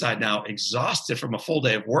back inside now, exhausted from a full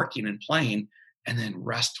day of working and playing, and then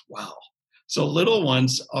rest well. So little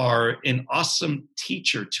ones are an awesome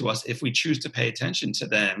teacher to us if we choose to pay attention to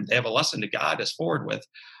them. They have a lesson to guide us forward with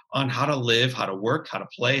on how to live, how to work, how to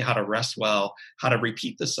play, how to rest well, how to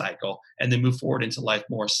repeat the cycle, and then move forward into life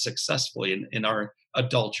more successfully in our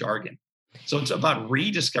adult jargon. So it's about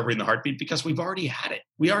rediscovering the heartbeat, because we've already had it.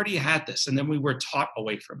 We already had this, and then we were taught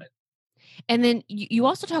away from it. And then you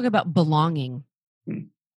also talk about belonging,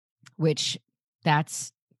 which God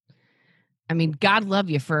love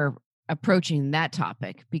you for approaching that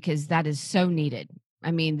topic, because that is so needed.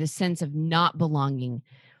 I mean, the sense of not belonging.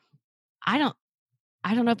 I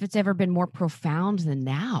don't know if it's ever been more profound than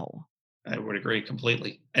now. I would agree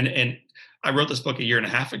completely. And I wrote this book 1.5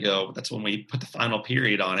 years ago. That's when we put the final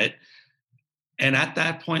period on it. And at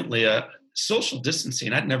that point, Leah, social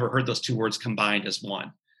distancing, I'd never heard those two words combined as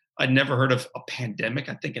one. I'd never heard of a pandemic.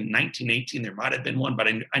 I think in 1918 there might have been one, but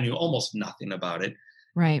I knew almost nothing about it.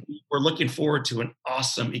 Right. We're looking forward to an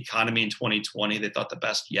awesome economy in 2020. They thought the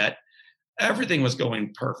best yet. Everything was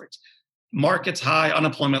going perfect. Markets high,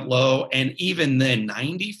 unemployment low, and even then,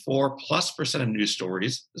 94+% of news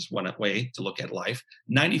stories, this is one way to look at life,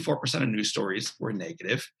 94% of news stories were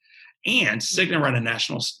negative. And Cigna ran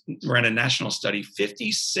a national study,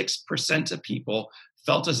 56% of people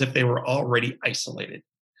felt as if they were already isolated.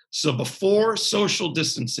 So before social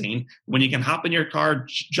distancing, when you can hop in your car,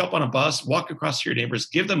 jump on a bus, walk across to your neighbors,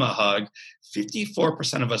 give them a hug,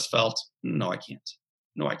 54% of us felt, no, I can't.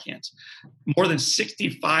 No, I can't. More than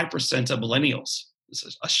 65% of millennials, this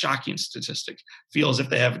is a shocking statistic, feel as if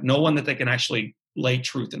they have no one that they can actually lay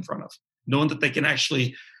truth in front of. No one that they can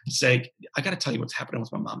actually say, I got to tell you what's happening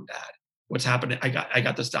with my mom and dad. What's happening? I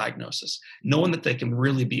got this diagnosis. No one that they can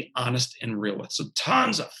really be honest and real with. So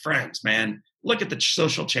tons of friends, man. Look at the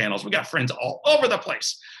social channels. We got friends all over the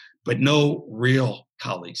place, but no real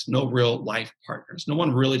colleagues, no real life partners, no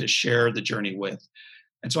one really to share the journey with.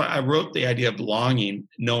 And so I wrote the idea of belonging,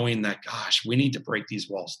 knowing that, gosh, we need to break these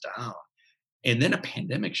walls down. And then a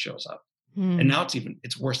pandemic shows up. And now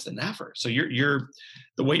it's worse than ever. So you're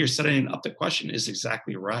the way you're setting up the question is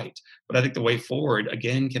exactly right. But I think the way forward,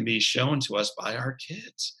 again, can be shown to us by our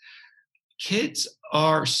kids. Kids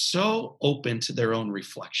are so open to their own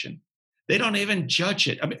reflection. They don't even judge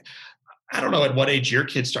it. I mean, I don't know at what age your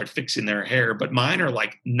kids start fixing their hair, but mine are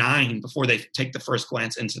like 9 before they take the first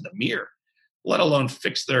glance into the mirror, let alone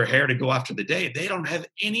fix their hair to go after the day. They don't have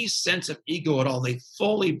any sense of ego at all. They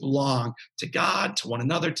fully belong to God, to one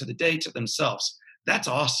another, to the day, to themselves. That's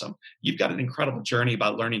awesome. You've got an incredible journey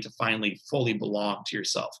about learning to finally fully belong to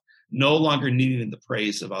yourself, no longer needing the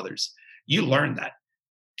praise of others. You learn that.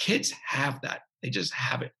 Kids have that. They just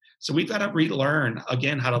have it. So we've got to relearn,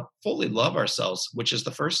 again, how to fully love ourselves, which is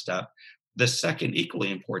the first step. The second,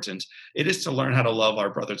 equally important, it is to learn how to love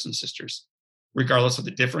our brothers and sisters, regardless of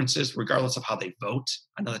the differences, regardless of how they vote.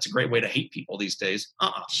 I know that's a great way to hate people these days.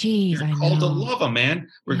 Jeez, You're called to love them, man,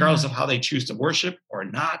 regardless of how they choose to worship or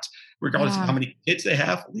not, regardless of how many kids they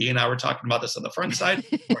have. Lee and I were talking about this on the front side,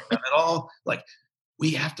 or none at all. Like,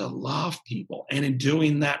 we have to love people. And in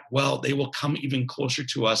doing that well, they will come even closer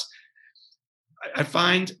to us. I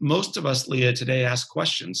find most of us, Leah, today ask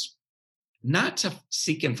questions, not to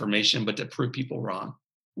seek information, but to prove people wrong.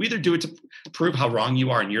 We either do it to prove how wrong you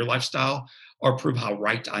are in your lifestyle or prove how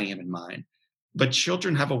right I am in mine. But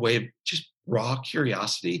children have a way of just raw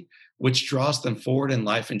curiosity, which draws them forward in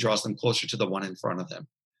life and draws them closer to the one in front of them.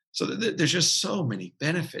 So there's just so many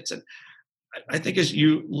benefits. And I think as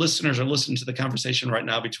you listeners are listening to the conversation right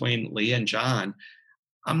now between Leah and John,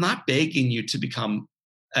 I'm not begging you to become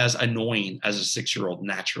as annoying as a 6-year-old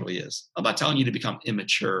naturally is. I'm not telling you to become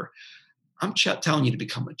immature. I'm telling you to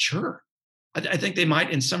become mature. I think they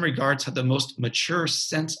might, in some regards, have the most mature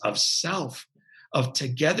sense of self, of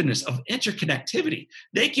togetherness, of interconnectivity.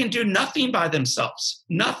 They can do nothing by themselves,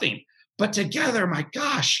 nothing. But together, my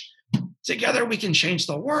gosh, together we can change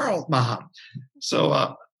the world, Mom.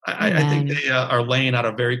 So I think they are laying out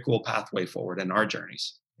a very cool pathway forward in our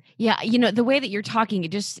journeys. Yeah, the way that you're talking,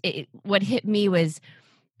 what hit me was,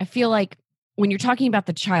 I feel like when you're talking about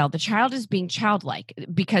the child is being childlike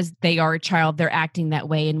because they are a child, they're acting that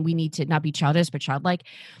way, and we need to not be childish, but childlike.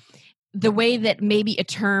 The way that maybe the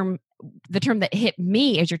term that hit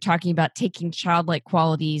me as you're talking about taking childlike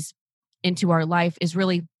qualities into our life is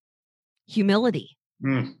really humility.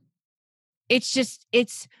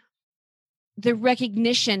 It's the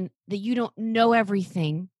recognition that you don't know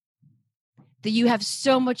everything, that you have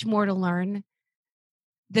so much more to learn,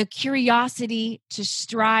 the curiosity to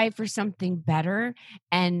strive for something better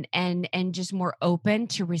and just more open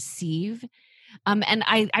to receive. And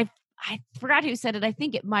I forgot who said it. I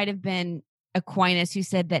think it might have been Aquinas who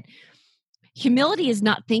said that humility is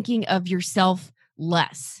not thinking of yourself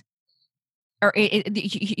less. Or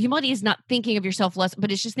humility is not thinking of yourself less,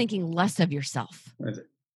 but it's just thinking less of yourself.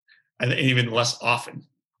 And even less often.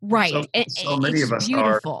 Right. So many of us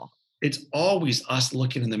beautiful. are. It's always us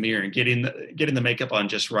looking in the mirror and getting the makeup on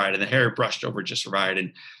just right and the hair brushed over just right.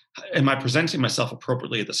 And am I presenting myself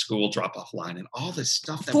appropriately at the school drop-off line and all this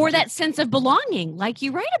stuff? For that sense of belonging, like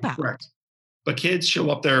you write about. Correct. But kids show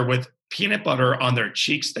up there with peanut butter on their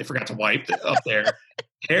cheeks. They forgot to wipe up there.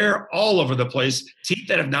 Hair all over the place. Teeth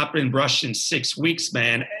that have not been brushed in 6 weeks,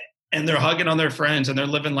 man. And they're hugging on their friends and they're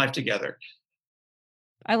living life together.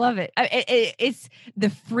 I love it. It's the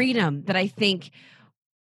freedom that I think...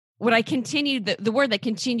 What I continued, the word that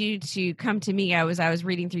continued to come to me, I was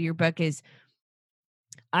reading through your book is,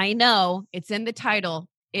 I know it's in the title,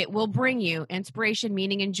 it will bring you inspiration,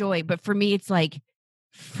 meaning, and joy. But for me, it's like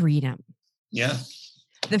freedom. Yeah.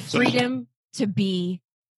 The freedom to be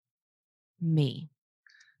me.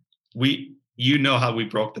 You know how we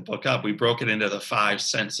broke the book up. We broke it into the 5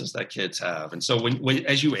 senses that kids have. And so when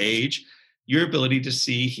as you age, your ability to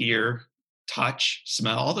see, hear, touch,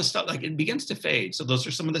 smell, all the stuff, like it begins to fade. So those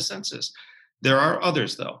are some of the senses. There are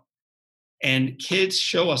others though. And kids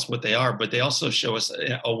show us what they are, but they also show us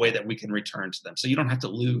a way that we can return to them. So you don't have to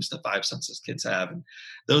lose the 5 senses kids have. And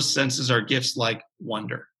those senses are gifts like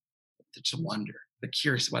wonder. It's a wonder. They're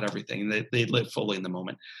curious about everything. They live fully in the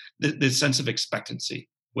moment. The sense of expectancy,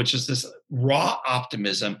 which is this raw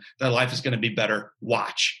optimism that life is going to be better.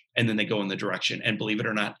 Watch. And then they go in the direction. And believe it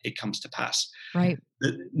or not, it comes to pass. Right.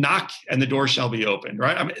 Knock and the door shall be opened.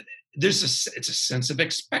 Right. I mean, it's a sense of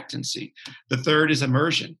expectancy. The third is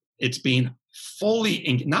immersion. It's being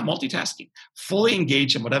fully, not multitasking, fully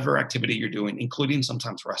engaged in whatever activity you're doing, including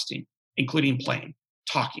sometimes resting, including playing,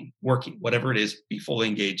 talking, working, whatever it is, be fully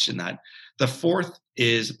engaged in that. The fourth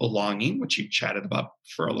is belonging, which you chatted about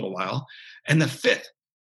for a little while. And the fifth,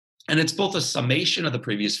 and it's both a summation of the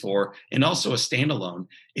previous 4 and also a standalone,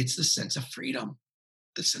 it's the sense of freedom,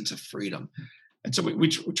 the sense of freedom. And so we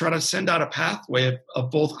try to send out a pathway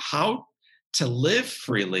of both how to live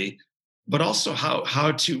freely, but also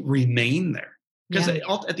how to remain there. Because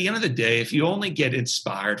at the end of the day, if you only get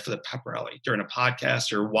inspired for the pep rally during a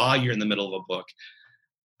podcast or while you're in the middle of a book,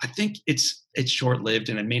 I think it's short-lived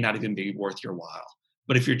and it may not even be worth your while.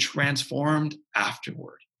 But if you're transformed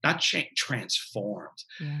afterward, not transformed,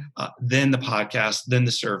 then the podcast, then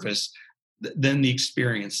the service, then the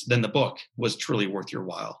experience, then the book was truly worth your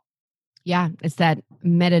while. Yeah, it's that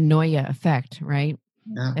metanoia effect, right?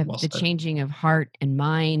 Yeah, of the changing of heart and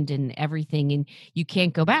mind and everything. And you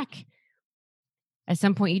can't go back. At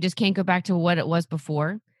some point, you just can't go back to what it was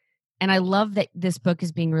before. And I love that this book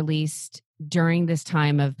is being released during this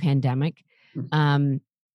time of pandemic,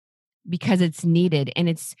 because it's needed. And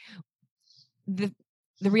it's the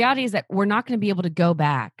reality is that we're not going to be able to go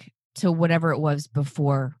back to whatever it was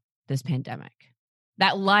before this pandemic.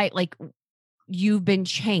 That light, like you've been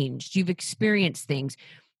changed, you've experienced things.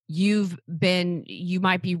 You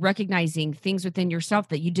might be recognizing things within yourself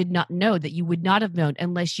that you did not know, that you would not have known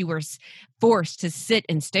unless you were forced to sit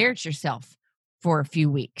and stare at yourself for a few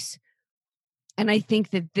weeks. And I think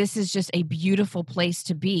that this is just a beautiful place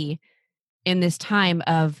to be in this time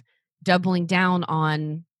of doubling down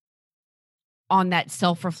on that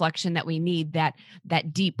self-reflection that we need, that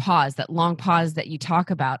deep pause, that long pause that you talk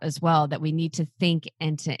about as well, that we need to think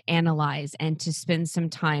and to analyze and to spend some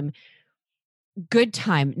time, good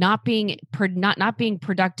time, not being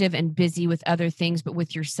productive and busy with other things, but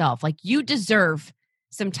with yourself. Like you deserve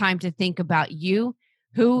some time to think about you,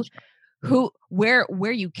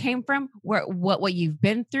 where you came from, what you've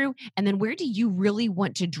been through, and then where do you really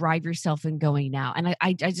want to drive yourself in going now? And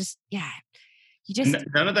I just, you just,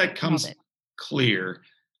 none of that comes clear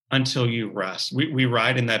until you rest. We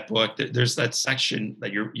write in that book that there's that section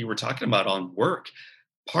that you were talking about on work.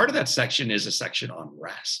 Part of that section is a section on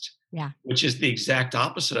rest. Yeah. Which is the exact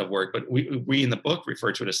opposite of work. But we in the book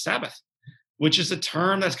refer to it as Sabbath, which is a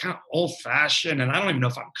term that's kind of old fashioned. And I don't even know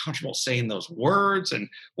if I'm comfortable saying those words. And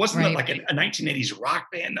wasn't it like a 1980s rock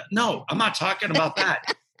band? No, I'm not talking about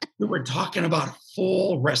that. We're talking about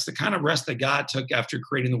full rest, the kind of rest that God took after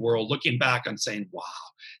creating the world, looking back and saying, wow,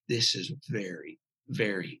 this is very,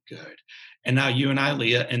 very good. And now you and I,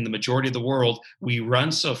 Leah, and the majority of the world, we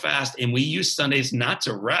run so fast and we use Sundays not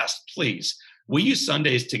to rest, please. We use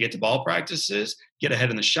Sundays to get to ball practices, get ahead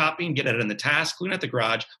in the shopping, get ahead in the task, clean out the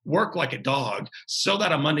garage, work like a dog, so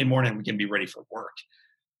that on Monday morning we can be ready for work.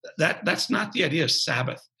 That's not the idea of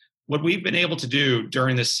Sabbath. What we've been able to do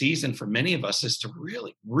during this season for many of us is to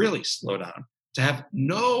really, really slow down, to have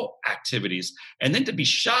no activities, and then to be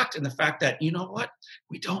shocked in the fact that, you know what,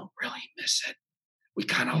 we don't really miss it. We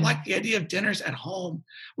kind of like the idea of dinners at home.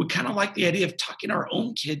 We kind of like the idea of tucking our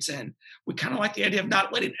own kids in. We kind of like the idea of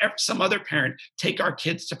not letting some other parent take our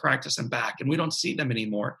kids to practice and back, and we don't see them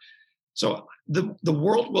anymore. So the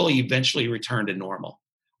world will eventually return to normal.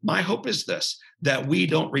 My hope is this, that we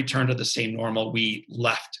don't return to the same normal we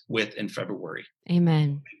left with in February.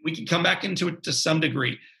 Amen. We can come back into it to some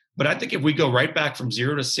degree, but I think if we go right back from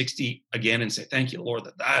 0 to 60 again and say, thank you, Lord,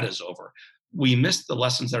 that is over, we miss the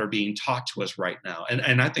lessons that are being taught to us right now.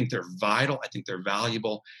 And I think they're vital. I think they're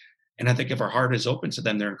valuable. And I think if our heart is open to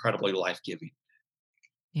them, they're incredibly life-giving.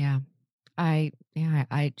 Yeah.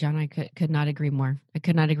 John, I could not agree more. I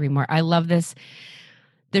could not agree more. I love this.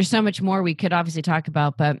 There's so much more we could obviously talk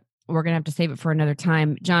about, but we're going to have to save it for another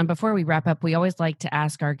time. John, before we wrap up, we always like to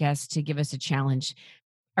ask our guests to give us a challenge.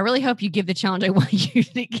 I really hope you give the challenge I want you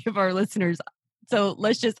to give our listeners. So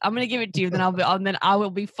I'm going to give it to you. Then I will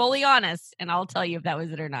be fully honest and I'll tell you if that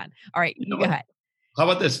was it or not. All right, you go ahead. How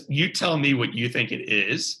about this? You tell me what you think it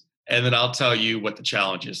is, and then I'll tell you what the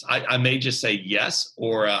challenge is. I may just say yes,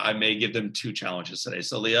 or I may give them 2 challenges today.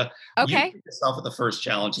 So Leah, okay, you pick yourself with the first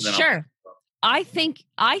challenge, and then sure. I think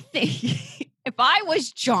if I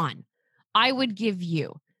was John, I would give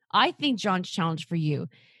you. I think John's challenge for you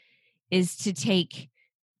is to take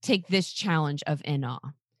this challenge of In Awe.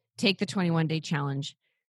 Take the 21-day challenge.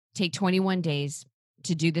 Take 21 days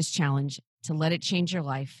to do this challenge, to let it change your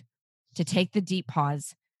life, to take the deep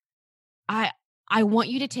pause. I want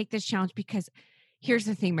you to take this challenge because here's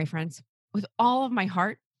the thing, my friends. With all of my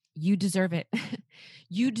heart, you deserve it.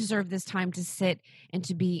 You deserve this time to sit and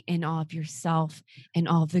to be in awe of yourself and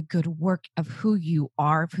all of the good work of who you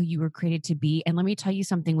are, of who you were created to be. And let me tell you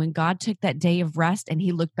something. When God took that day of rest and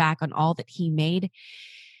he looked back on all that he made,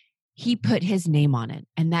 he put his name on it.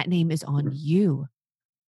 And that name is on you.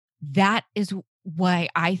 That is why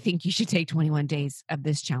I think you should take 21 days of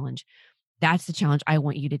this challenge. That's the challenge I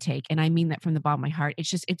want you to take. And I mean that from the bottom of my heart.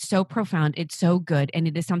 It's so profound. It's so good. And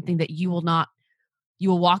it is something that you will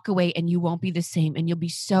walk away and you won't be the same. And you'll be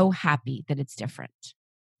so happy that it's different.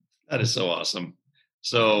 That is so awesome.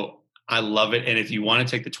 So I love it. And if you want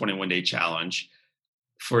to take the 21-day challenge,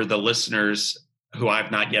 for the listeners who I've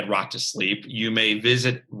not yet rocked to sleep, you may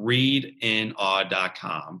visit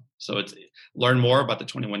readinawe.com. So it's learn more about the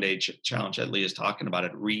 21-day challenge that Leah is talking about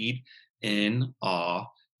at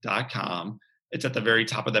readinawe.com. It's at the very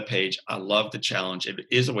top of the page. I love the challenge. It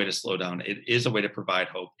is a way to slow down. It is a way to provide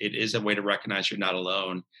hope. It is a way to recognize you're not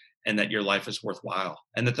alone and that your life is worthwhile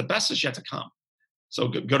and that the best is yet to come. So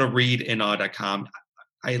go to readinawe.com.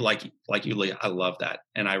 I like you, Leah. I love that.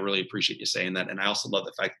 And I really appreciate you saying that. And I also love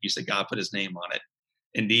the fact that you said God put his name on it.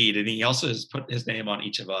 Indeed. And he also has put his name on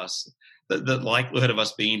each of us. The likelihood of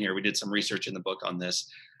us being here, we did some research in the book on this,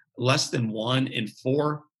 less than 1 in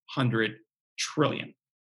 400 trillion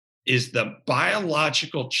is the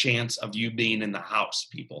biological chance of you being in the house,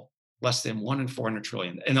 people. Less than 1 in 400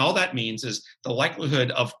 trillion. And all that means is the likelihood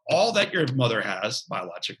of all that your mother has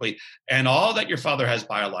biologically and all that your father has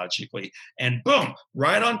biologically. And boom,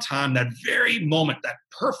 right on time, that very moment, that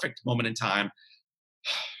perfect moment in time,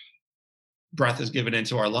 breath is given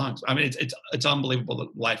into our lungs. I mean, it's unbelievable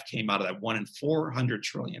that life came out of that 1 in 400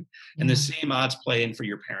 trillion. And the same odds play in for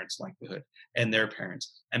your parents' likelihood and their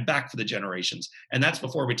parents and back for the generations. And that's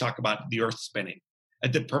before we talk about the earth spinning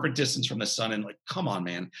at the perfect distance from the sun. And like, come on,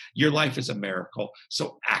 man, your life is a miracle.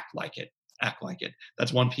 So act like it. Act like it.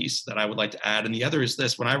 That's one piece that I would like to add. And the other is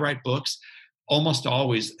this: when I write books, almost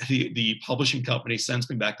always the publishing company sends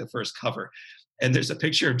me back the first cover. And there's a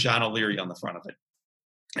picture of John O'Leary on the front of it.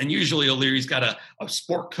 And usually O'Leary's got a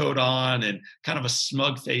sport coat on and kind of a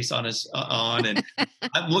smug face on and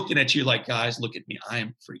I'm looking at you like, guys, look at me. I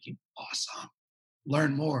am freaking awesome.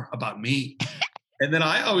 Learn more about me. And then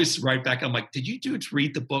I always write back, I'm like, did you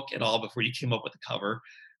read the book at all before you came up with the cover?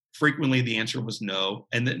 Frequently the answer was no.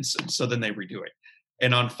 And then so then they redo it.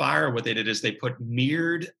 And on Fire, what they did is they put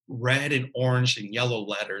mirrored red and orange and yellow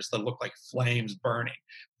letters that look like flames burning,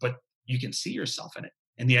 but you can see yourself in it.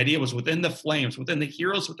 And the idea was within the flames, within the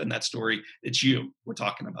heroes within that story, it's you we're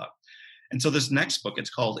talking about. And so this next book,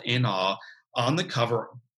 it's called In Awe. On the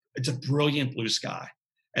cover, it's a brilliant blue sky.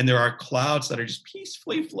 And there are clouds that are just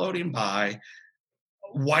peacefully floating by,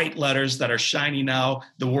 white letters that are shiny now,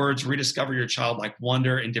 the words rediscover your childlike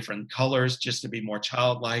wonder in different colors just to be more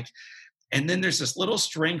childlike. And then there's this little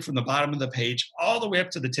string from the bottom of the page all the way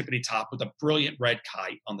up to the tippity top with a brilliant red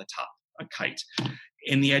kite on the top, a kite.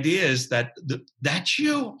 And the idea is that that's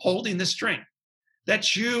you holding the string.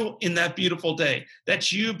 That's you in that beautiful day.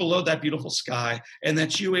 That's you below that beautiful sky. And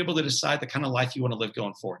that's you able to decide the kind of life you want to live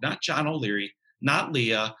going forward. Not John O'Leary, not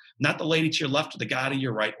Leah, not the lady to your left or the guy to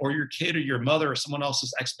your right, or your kid or your mother or someone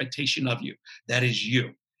else's expectation of you. That is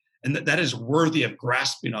you. And that is worthy of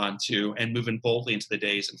grasping onto and moving boldly into the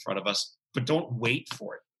days in front of us. But don't wait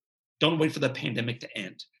for it. Don't wait for the pandemic to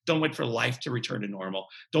end. Don't wait for life to return to normal.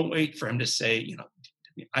 Don't wait for him to say,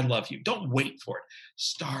 I love you. Don't wait for it.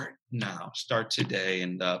 Start now. Start today.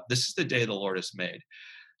 And this is the day the Lord has made.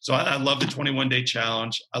 So I love the 21-day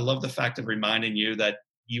challenge. I love the fact of reminding you that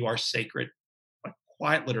you are sacred. Like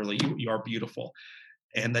quite literally, you are beautiful.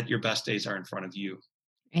 And that your best days are in front of you.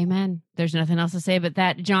 Amen. There's nothing else to say but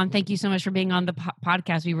that. John, thank you so much for being on the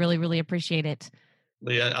podcast. We really, really appreciate it.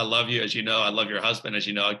 Leah, I love you. As you know, I love your husband. As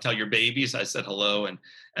you know, I tell your babies I said hello and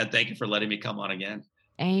thank you for letting me come on again.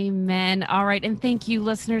 Amen. All right. And thank you,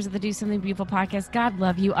 listeners of the Do Something Beautiful podcast. God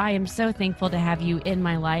love you. I am so thankful to have you in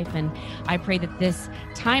my life. And I pray that this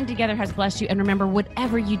time together has blessed you. And remember,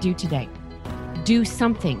 whatever you do today, do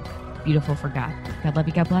something beautiful for God. God love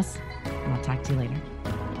you. God bless. And I'll talk to you later.